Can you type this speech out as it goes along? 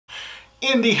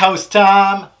Indie house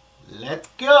time. Let's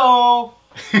go.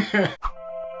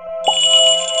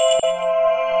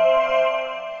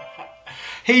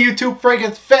 Hey YouTube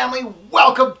fragrance family,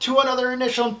 welcome to another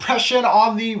initial impression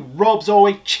on the Robes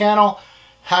 08 channel.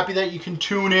 Happy that you can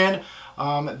tune in.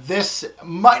 This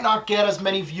might not get as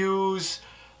many views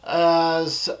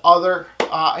as other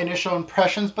initial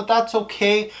impressions, but that's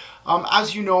okay.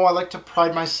 As you know, I like to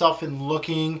pride myself in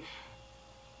looking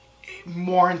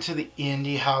more into the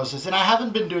indie houses, and I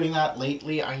haven't been doing that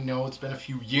lately. I know it's been a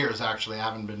few years actually. I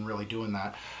haven't been really doing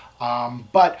that.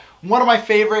 But one of my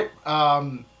favorite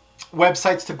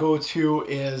websites to go to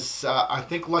is, I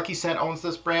think Lucky Scent owns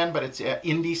this brand, but it's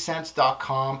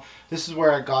indiescents.com. This is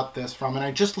where I got this from, and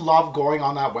I just love going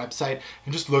on that website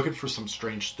and just looking for some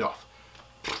strange stuff.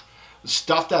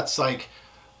 Stuff that's like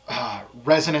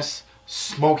resinous,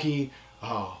 smoky,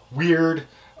 weird.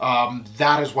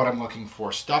 That is what I'm looking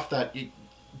for. Stuff that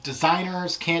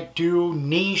designers can't do,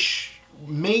 niche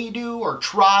may do or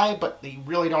try, but they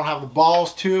really don't have the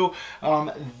balls to.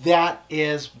 That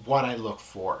is what I look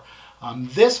for.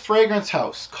 This fragrance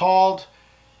house called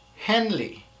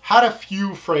Hendley had a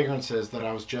few fragrances that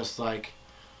I was just like,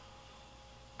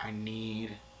 I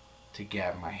need to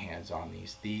get my hands on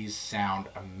these. These sound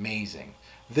amazing.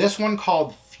 This one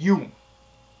called Fume.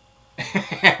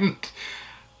 And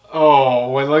oh,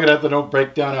 when looking at the note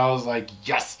breakdown, I was like,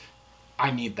 yes,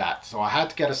 I need that. So I had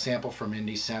to get a sample from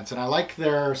Indie Scents, and I like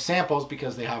their samples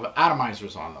because they have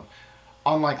atomizers on them.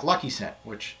 Unlike Lucky Scent,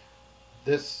 which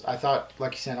I thought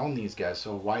Lucky Scent owned these guys,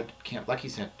 so why can't Lucky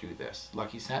Scent do this?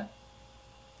 Lucky Scent,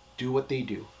 do what they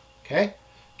do, okay?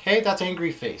 Okay, that's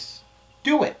angry face.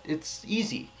 Do it, it's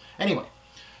easy. Anyway,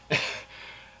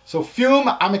 so Fume,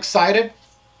 I'm excited,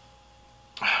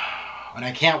 and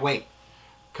I can't wait,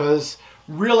 because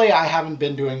really I haven't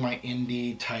been doing my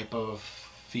indie type of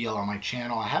feel on my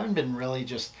channel. I haven't been really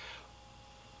just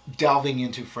delving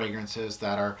into fragrances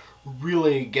that are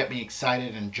really get me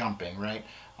excited and jumping, right?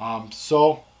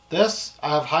 So this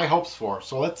I have high hopes for.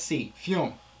 So let's see.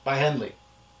 Fume by Hendley.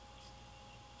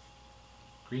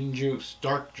 Green juice,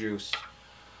 dark juice.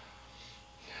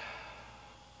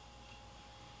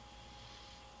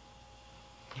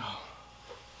 Oh.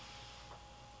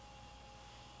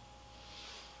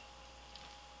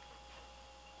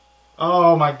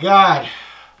 Oh my God.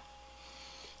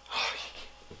 Oh,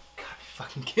 you gotta be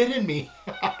fucking kidding me.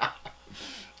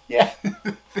 Yeah,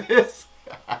 this.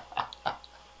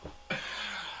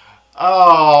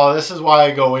 Oh, this is why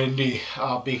I go indie.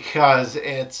 Because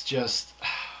it's just,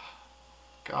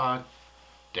 God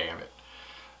damn it.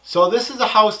 So this is a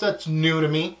house that's new to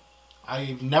me.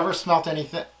 I've never smelt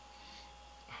anything.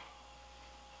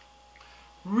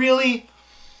 Really?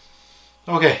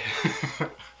 Okay.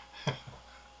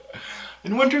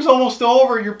 And winter's almost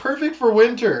over. You're perfect for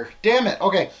winter. Damn it.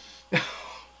 Okay.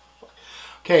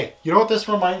 Okay, you know what this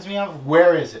reminds me of?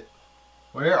 Where is it?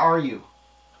 Where are you?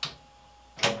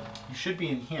 You should be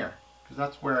in here, because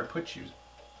that's where I put you.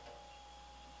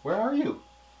 Where are you?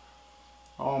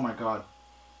 Oh my God.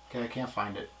 Okay, I can't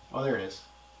find it. Oh, there it is.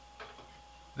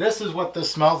 This is what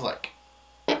this smells like.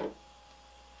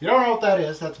 You don't know what that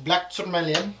is? That's Black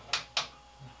Tourmaline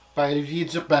by Olivier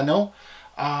Durbano.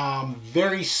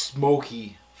 Very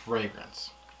smoky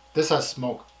fragrance. This has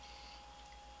smoke.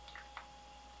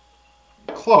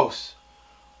 Close.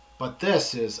 But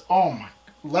this is, oh my,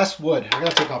 less wood. I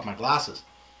gotta take off my glasses.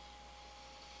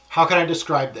 How can I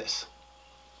describe this?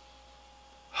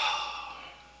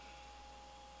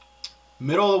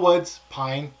 Middle of the woods,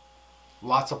 pine.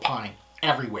 Lots of pine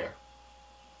everywhere.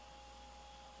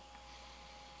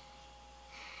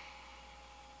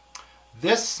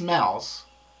 This smells,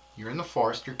 you're in the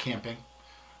forest, you're camping.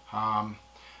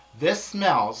 This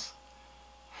smells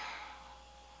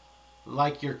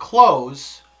like your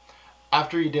clothes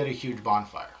after you did a huge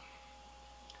bonfire.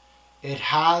 It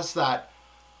has that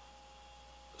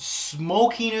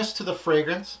smokiness to the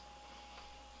fragrance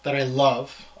that I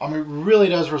love. It really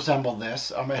does resemble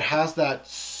this. It has that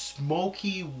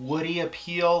smoky, woody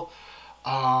appeal.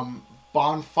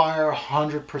 Bonfire,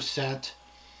 100%.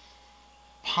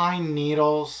 Pine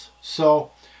needles.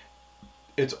 So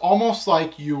it's almost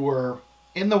like you were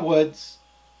in the woods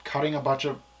cutting a bunch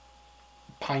of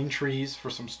pine trees for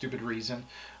some stupid reason.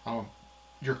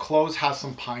 Your clothes has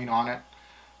some pine on it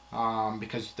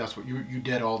because that's what you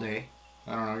did all day.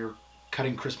 I don't know, you're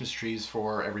cutting Christmas trees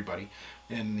for everybody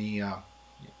in the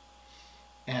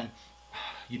and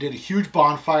you did a huge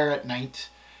bonfire at night,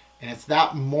 and it's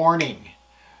that morning,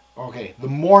 okay, the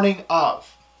morning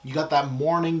of, you got that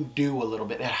morning dew a little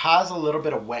bit. It has a little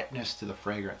bit of wetness to the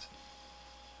fragrance.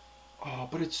 Oh,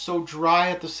 but it's so dry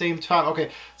at the same time.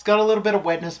 Okay, it's got a little bit of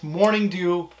wetness, morning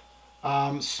dew,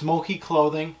 smoky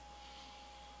clothing,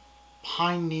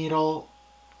 pine needle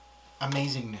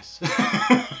amazingness.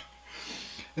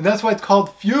 And that's why it's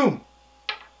called Fume.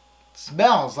 It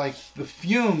smells like the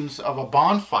fumes of a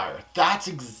bonfire. That's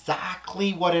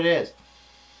exactly what it is.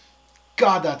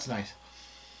 God, that's nice.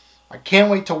 I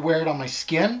can't wait to wear it on my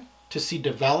skin to see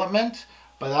development.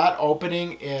 But that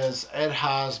opening it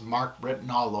has Mark written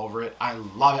all over it. I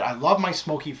love it. I love my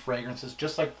smoky fragrances,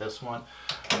 just like this one.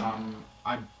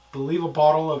 I believe a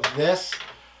bottle of this,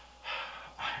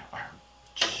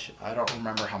 I don't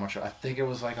remember how much. I think it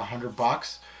was like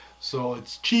 $100. So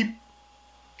it's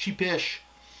cheapish.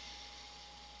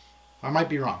 I might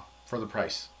be wrong for the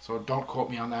price. So don't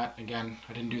quote me on that. Again,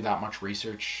 I didn't do that much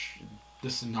research.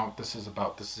 This is not what this is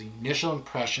about. This is the initial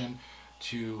impression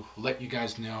to let you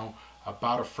guys know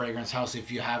about a fragrance house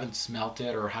if you haven't smelt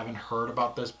it or haven't heard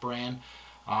about this brand.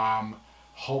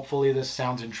 Hopefully this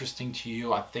sounds interesting to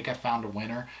you. I think I found a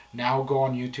winner. Now go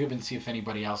on YouTube and see if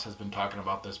anybody else has been talking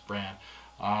about this brand,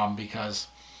 because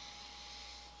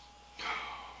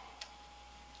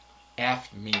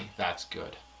F me, that's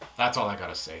good. That's all I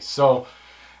gotta say. So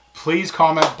please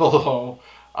comment below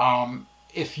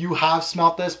if you have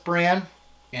smelt this brand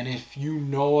and if you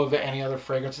know of any other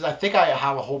fragrances. I think I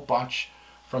have a whole bunch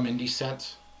from Indie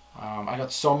Scents. I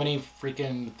got so many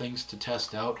freaking things to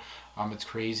test out. It's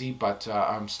crazy, but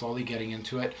I'm slowly getting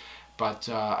into it. But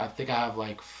I think I have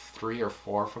like 3 or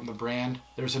 4 from the brand.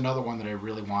 There's another one that I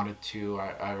really wanted to.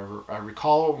 I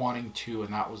recall wanting to,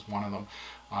 and that was one of them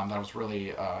that I was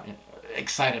really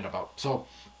excited about. So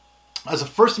as a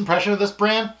first impression of this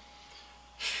brand,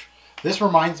 this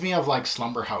reminds me of like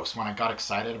Slumber House when I got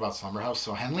excited about Slumber House.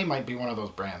 So Hendley might be one of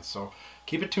those brands. So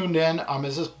keep it tuned in.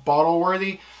 Is this bottle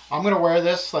worthy? I'm going to wear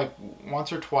this like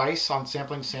once or twice on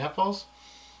sampling samples.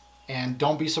 And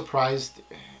don't be surprised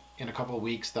in a couple of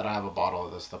weeks that I have a bottle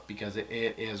of this stuff, because it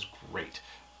is great.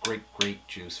 Great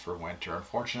juice for winter.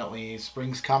 Unfortunately,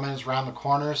 spring's coming, it's around the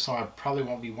corner, so I probably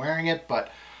won't be wearing it,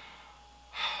 but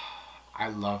I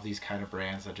love these kind of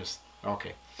brands.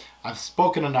 Okay. I've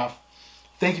spoken enough.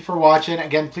 Thank you for watching.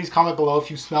 Again, please comment below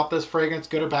if you smelt this fragrance,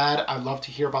 good or bad. I'd love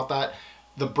to hear about that.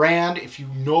 The brand, if you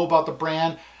know about the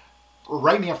brand,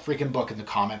 write me a freaking book in the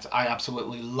comments. I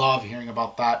absolutely love hearing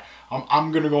about that.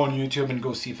 I'm going to go on YouTube and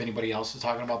go see if anybody else is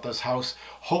talking about this house.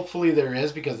 Hopefully there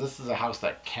is, because this is a house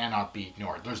that cannot be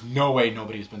ignored. There's no way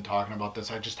nobody's been talking about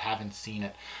this. I just haven't seen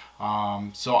it.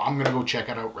 So I'm going to go check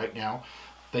it out right now.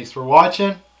 Thanks for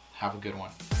watching. Have a good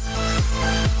one.